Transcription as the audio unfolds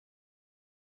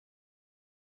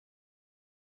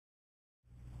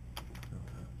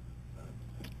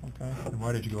Okay. And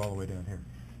why did you go all the way down here?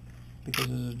 Because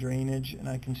there's a drainage, and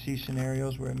I can see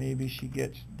scenarios where maybe she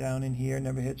gets down in here,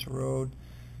 never hits a road.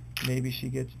 Maybe she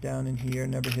gets down in here,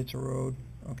 never hits a road.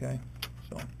 Okay,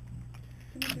 so.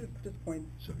 Can you just point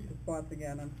So, yeah. the spots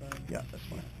again? I'm sorry. Yeah, that's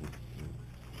fine.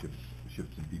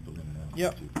 Shift some people in and out.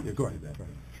 Yep. Yeah, go ahead.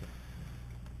 Sure.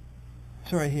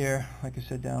 So right here, like I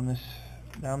said, down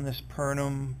this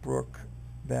Purnham Brook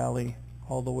Valley,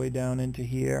 all the way down into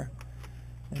here,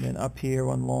 and then up here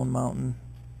on Lone Mountain,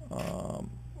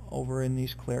 over in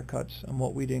these clear cuts, and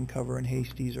what we didn't cover in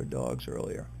Hasties or Dogs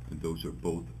earlier. And those are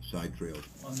both side trails.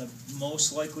 On the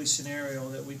most likely scenario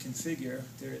that we can figure,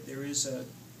 there is a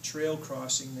trail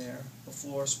crossing there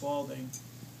before Spalding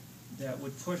that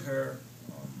would put her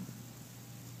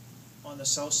on the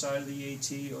south side of the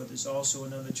AT, or there's also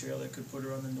another trail that could put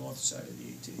her on the north side of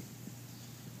the AT.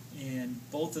 And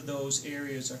both of those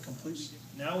areas are completely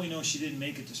different. Now we know she didn't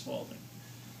make it to Spalding,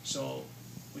 so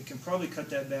we can probably cut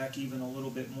that back even a little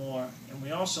bit more. And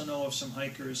we also know of some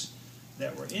hikers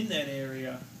that were in that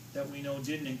area that we know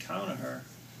didn't encounter her.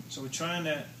 So we're trying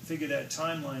to figure that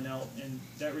timeline out, and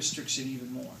that restricts it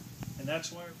even more. And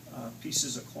that's why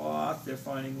pieces of cloth, they're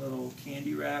finding little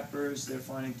candy wrappers, they're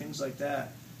finding things like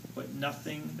that, but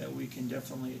nothing that we can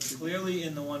definitely, it's clearly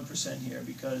in the 1% here,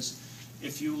 because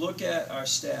if you look at our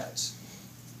stats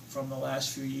from the last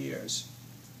few years,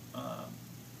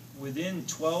 within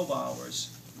 12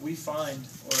 hours, we find,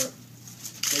 or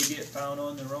they get found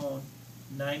on their own,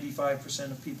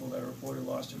 95% of people that are reported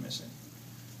lost or missing.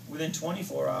 Within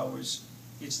 24 hours,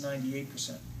 it's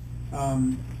 98%.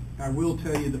 I will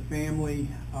tell you, the family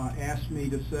asked me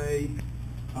to say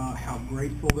how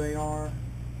grateful they are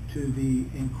to the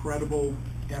incredible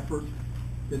effort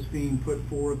that's being put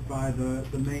forth by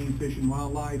the Maine Fish and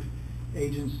Wildlife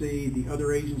Agency, the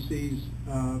other agencies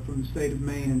from the state of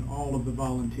Maine, and all of the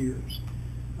volunteers.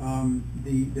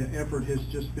 The effort has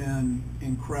just been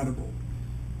incredible.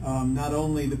 Not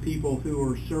only the people who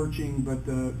are searching, but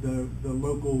the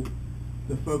local,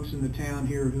 the folks in the town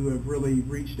here who have really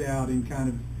reached out and kind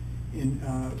of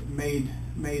made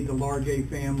the Largay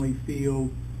family feel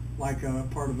like a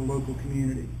part of the local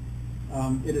community.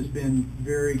 It has been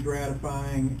very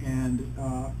gratifying,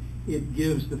 and it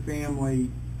gives the family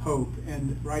hope.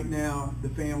 And right now, the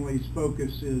family's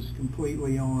focus is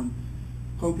completely on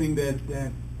hoping that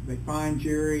they find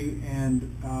Jerry and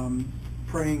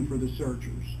praying for the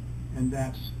searchers. And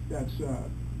that's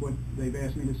what they've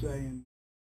asked me to say.